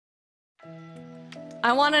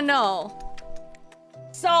I want to know.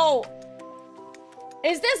 So,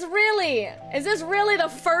 is this really the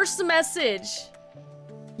first message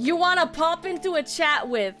you want to pop into a chat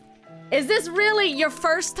with? Is this really your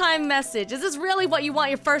first time message? Is this really what you want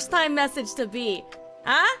your first time message to be?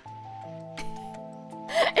 Huh?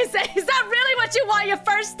 Is that really what you want your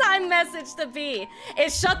first time message to be?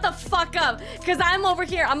 Is shut the fuck up. Cause I'm over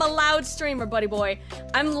here. I'm a loud streamer, buddy boy.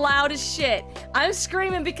 I'm loud as shit. I'm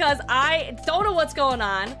screaming because I don't know what's going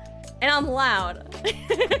on. And I'm loud.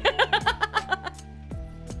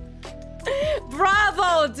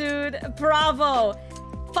 Bravo, dude. Bravo.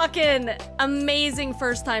 Fucking amazing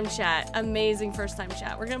first time chat. Amazing first time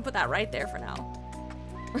chat. We're gonna put that right there for now.